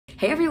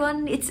Hey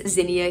everyone, it's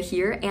Zinnia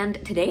here,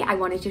 and today I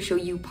wanted to show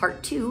you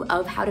part 2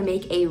 of how to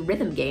make a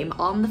rhythm game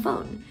on the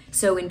phone.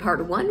 So in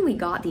part 1, we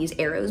got these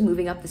arrows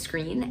moving up the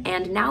screen,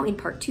 and now in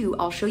part 2,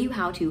 I'll show you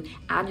how to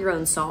add your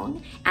own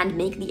song and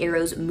make the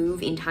arrows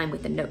move in time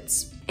with the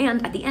notes.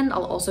 And at the end,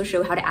 I'll also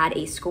show how to add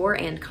a score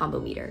and combo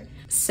meter.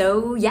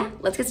 So yeah,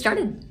 let's get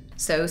started.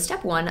 So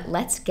step 1,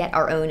 let's get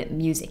our own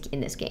music in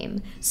this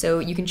game. So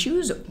you can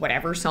choose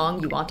whatever song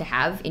you want to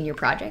have in your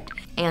project,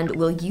 and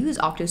we'll use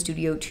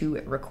OctoStudio to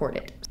record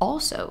it.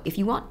 Also, if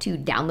you want to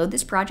download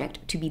this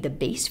project to be the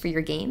base for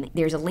your game,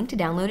 there's a link to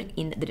download it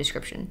in the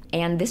description.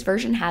 And this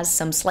version has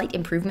some slight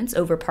improvements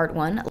over part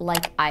 1,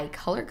 like I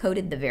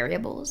color-coded the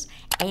variables,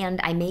 and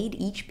I made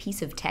each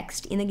piece of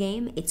text in the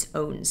game its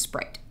own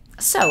sprite.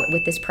 So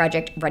with this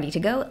project ready to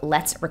go,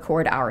 let's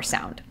record our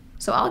sound.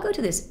 So I'll go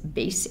to this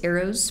bass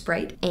arrows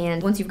sprite,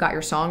 and once you've got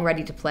your song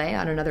ready to play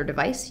on another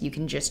device, you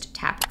can just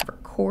tap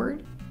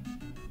record.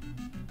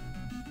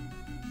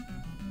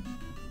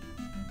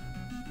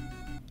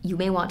 You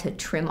may want to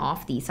trim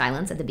off the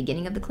silence at the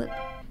beginning of the clip,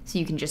 so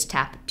you can just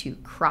tap to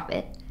crop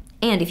it.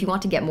 And if you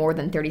want to get more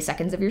than 30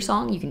 seconds of your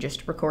song, you can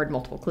just record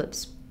multiple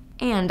clips.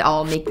 And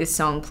I'll make this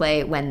song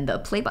play when the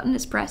play button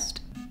is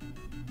pressed.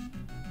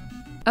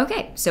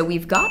 Okay, so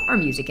we've got our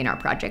music in our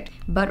project,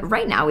 but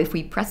right now if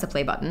we press the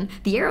play button,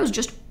 the arrows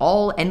just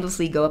all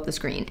endlessly go up the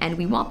screen, and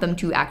we want them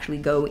to actually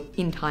go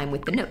in time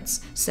with the notes.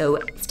 So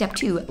step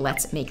 2,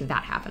 let's make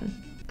that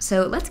happen.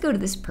 So let's go to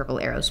this purple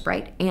arrow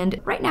sprite,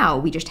 and right now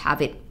we just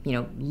have it,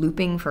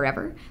 looping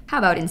forever. How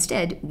about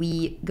instead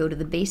we go to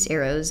the bass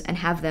arrows and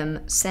have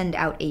them send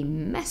out a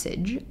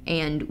message,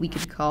 and we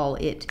could call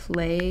it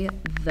play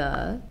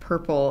the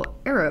purple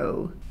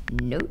arrow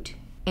note.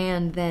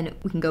 And then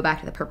we can go back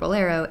to the purple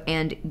arrow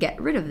and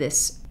get rid of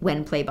this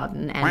when play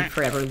button and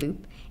forever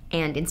loop.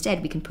 And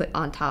instead we can put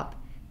on top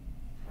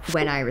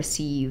when I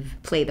receive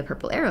play the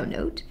purple arrow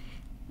note,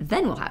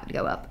 then we'll have it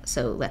go up.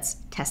 So let's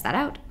test that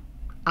out.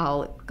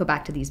 I'll go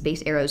back to these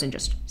base arrows and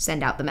just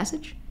send out the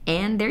message.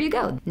 And there you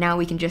go. Now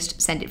we can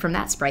just send it from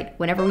that sprite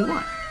whenever we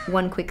want.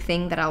 One quick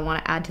thing that I'll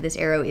want to add to this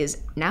arrow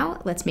is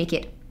now let's make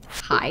it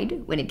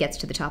hide when it gets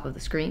to the top of the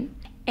screen.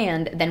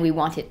 And then we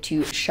want it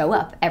to show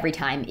up every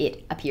time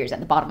it appears at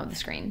the bottom of the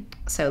screen.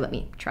 So let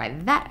me try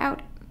that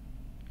out.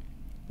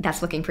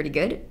 That's looking pretty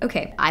good.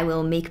 Okay, I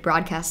will make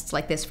broadcasts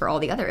like this for all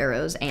the other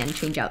arrows and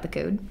change out the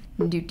code.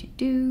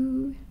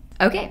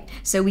 Okay,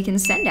 so we can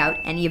send out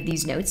any of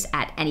these notes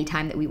at any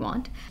time that we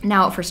want.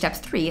 Now for step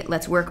 3,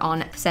 let's work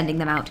on sending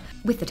them out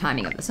with the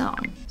timing of the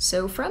song.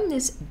 So from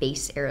this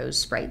bass arrows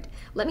sprite,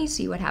 let me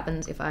see what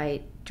happens if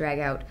I drag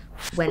out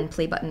when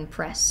play button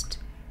pressed.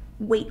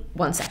 Wait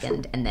 1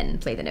 second and then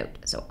play the note.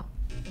 So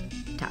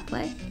tap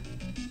play.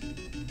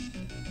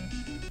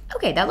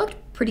 Okay, that looked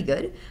pretty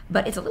good,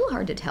 but it's a little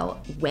hard to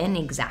tell when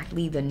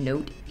exactly the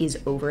note is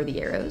over the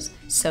arrows.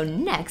 So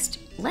next,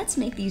 let's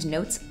make these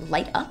notes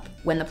light up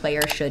when the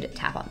player should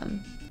tap on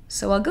them.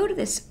 So I'll go to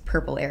this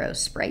purple arrow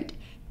sprite,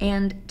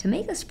 and to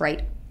make the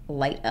sprite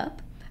light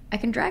up, I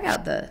can drag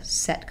out the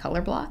set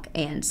color block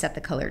and set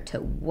the color to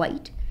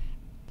white.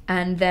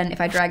 And then if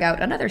I drag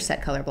out another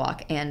set color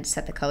block and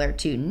set the color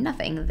to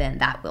nothing, then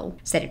that will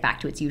set it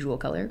back to its usual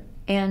color.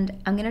 And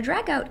I'm gonna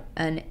drag out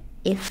an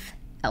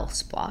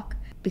if-else block,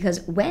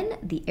 because when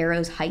the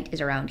arrow's height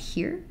is around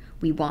here,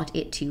 we want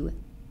it to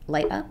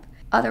light up.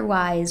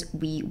 Otherwise,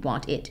 we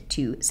want it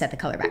to set the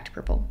color back to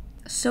purple.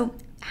 So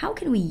how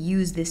can we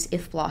use this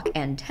if block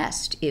and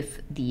test if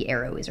the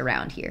arrow is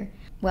around here?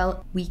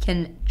 Well, we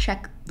can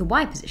check the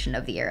Y position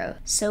of the arrow.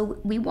 So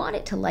we want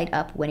it to light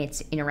up when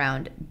it's in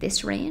around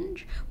this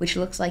range, which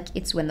looks like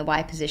it's when the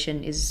Y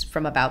position is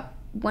from about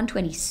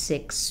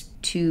 126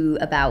 to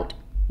about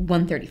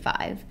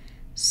 135.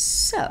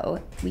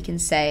 So we can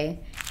say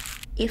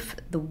if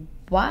the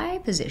Y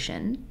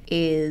position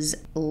is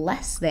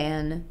less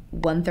than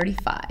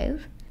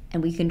 135,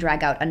 and we can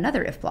drag out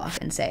another if block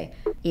and say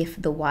if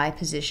the Y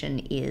position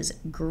is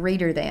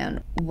greater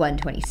than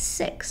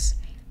 126,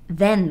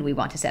 then we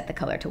want to set the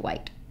color to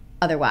white.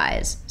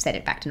 Otherwise, set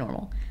it back to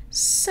normal.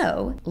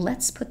 So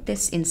let's put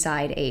this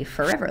inside a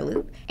forever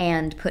loop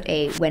and put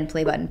a when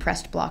play button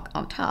pressed block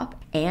on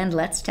top, and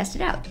let's test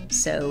it out.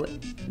 So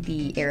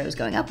the arrow's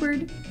going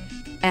upward,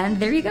 and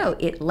there you go.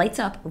 It lights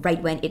up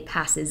right when it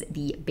passes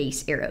the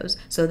base arrows.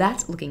 So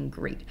that's looking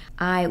great.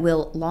 I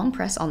will long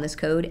press on this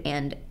code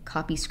and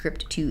copy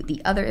script to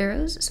the other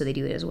arrows so they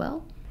do it as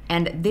well.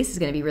 And this is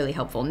gonna be really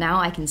helpful. Now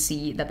I can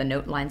see that the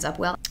note lines up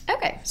well.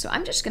 Okay, so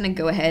I'm just gonna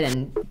go ahead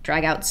and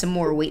drag out some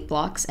more weight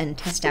blocks and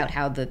test out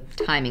how the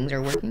timings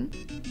are working.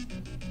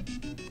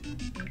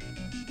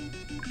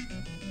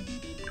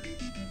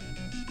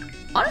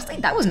 Honestly,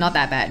 that was not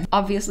that bad.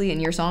 Obviously, in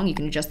your song, you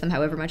can adjust them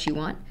however much you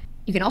want.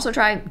 You can also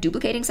try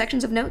duplicating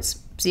sections of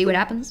notes, see what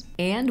happens.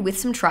 And with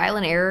some trial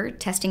and error,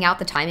 testing out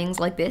the timings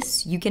like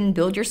this, you can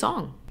build your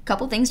song.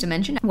 Couple things to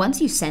mention.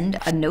 Once you send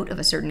a note of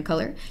a certain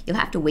color, you'll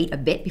have to wait a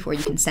bit before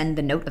you can send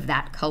the note of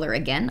that color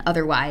again.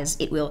 Otherwise,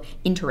 it will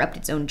interrupt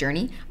its own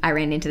journey. I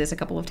ran into this a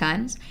couple of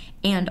times.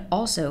 And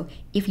also,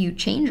 if you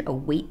change a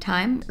wait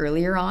time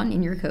earlier on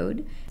in your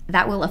code,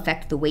 that will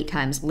affect the wait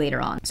times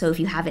later on. So if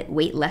you have it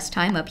wait less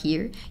time up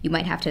here, you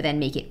might have to then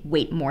make it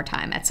wait more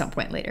time at some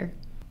point later.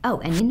 Oh,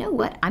 and you know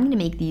what? I'm gonna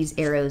make these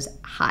arrows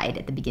hide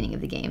at the beginning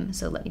of the game.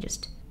 So let me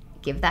just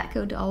give that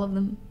code to all of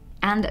them.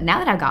 And now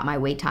that I've got my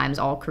wait times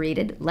all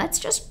created, let's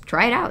just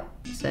try it out.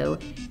 So,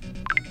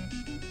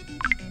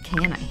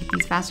 can I hit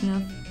these fast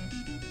enough?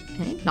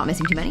 Okay, not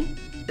missing too many.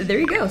 There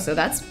you go, so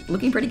that's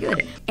looking pretty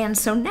good. And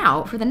so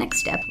now, for the next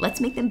step, let's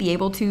make them be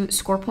able to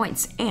score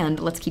points, and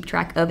let's keep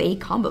track of a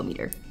combo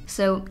meter.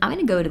 So I'm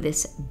gonna go to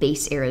this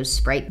base arrows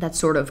sprite that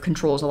sort of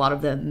controls a lot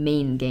of the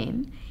main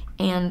game,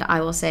 and I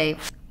will say,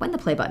 when the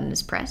play button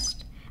is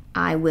pressed,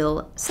 I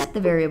will set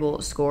the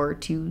variable score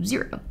to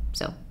 0.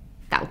 So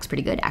that looks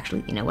pretty good.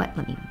 Actually, you know what?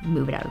 Let me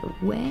move it out of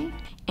the way.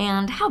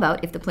 And how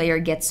about if the player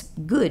gets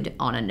good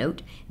on a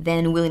note,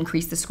 then we'll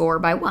increase the score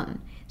by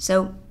 1.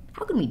 So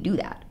how can we do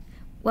that?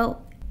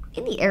 Well,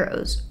 in the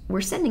arrows,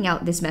 we're sending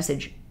out this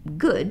message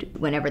good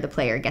whenever the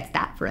player gets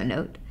that for a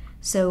note.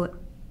 So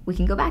we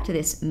can go back to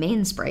this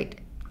main sprite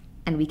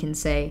and we can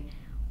say,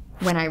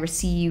 when I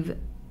receive,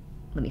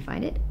 let me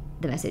find it,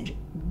 the message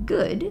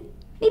good,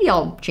 maybe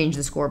I'll change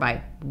the score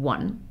by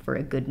 1 for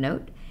a good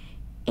note.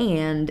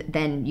 And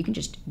then you can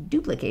just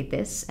duplicate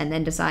this and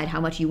then decide how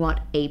much you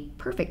want a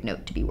perfect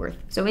note to be worth.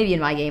 So maybe in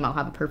my game, I'll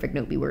have a perfect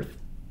note be worth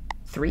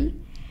 3.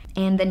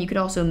 And then you could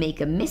also make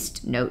a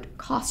missed note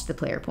cost the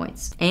player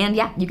points. And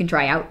yeah, you can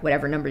try out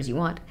whatever numbers you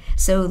want.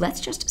 So let's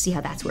just see how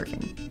that's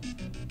working.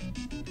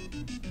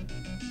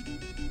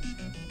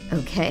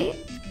 Okay,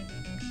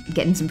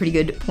 getting some pretty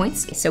good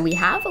points. So we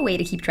have a way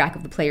to keep track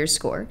of the player's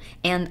score.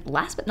 And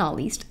last but not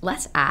least,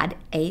 let's add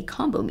a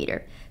combo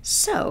meter.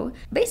 So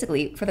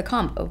basically for the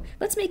combo,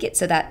 let's make it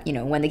so that, you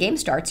know, when the game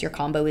starts, your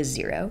combo is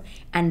 0.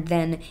 And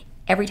then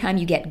every time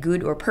you get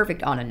good or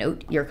perfect on a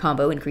note, your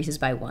combo increases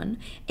by 1.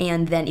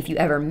 And then if you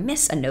ever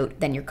miss a note,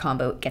 then your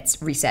combo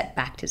gets reset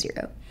back to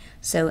 0.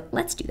 So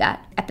let's do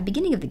that. At the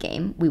beginning of the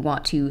game, we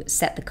want to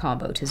set the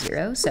combo to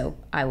 0. So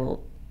I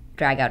will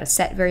drag out a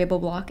set variable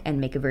block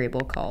and make a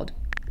variable called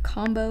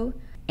combo.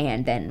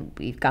 And then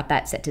we've got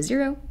that set to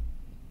 0.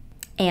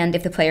 And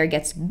if the player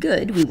gets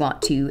good, we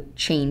want to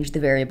change the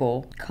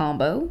variable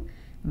combo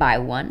by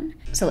 1.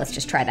 So let's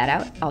just try that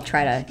out. I'll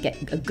try to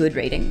get a good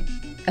rating.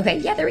 Okay,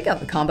 yeah, there we go.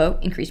 The combo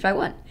increased by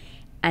 1.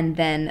 And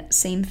then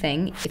same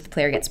thing, if the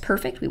player gets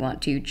perfect, we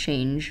want to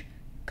change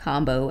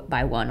combo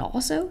by 1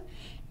 also.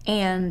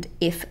 And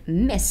if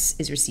miss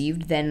is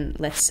received, then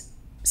let's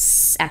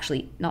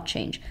actually not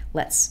change.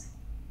 Let's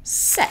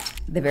set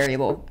the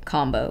variable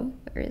combo,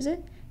 where is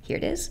it? Here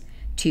it is,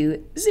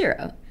 to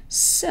 0.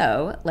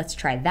 So let's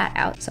try that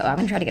out. So I'm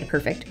gonna try to get a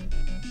perfect.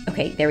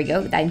 Okay, there we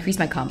go. That increased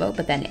my combo,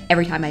 but then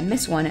every time I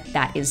miss one,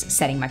 that is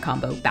setting my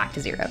combo back to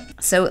 0.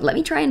 So let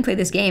me try and play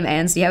this game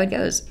and see how it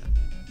goes.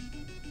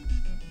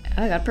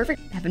 Oh, I got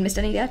perfect. Haven't missed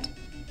any yet.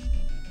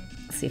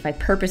 Let's see if I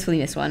purposefully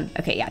miss one.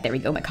 Okay, yeah, there we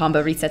go. My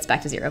combo resets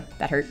back to 0.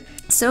 That hurt.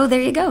 So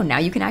there you go. Now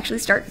you can actually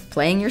start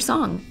playing your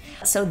song.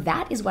 So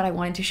that is what I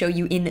wanted to show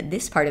you in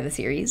this part of the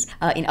series.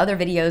 In other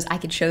videos, I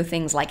could show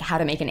things like how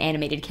to make an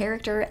animated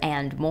character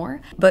and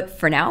more. But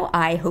for now,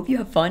 I hope you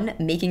have fun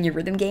making your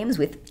rhythm games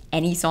with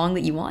any song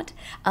that you want.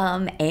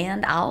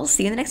 And I'll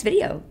see you in the next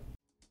video.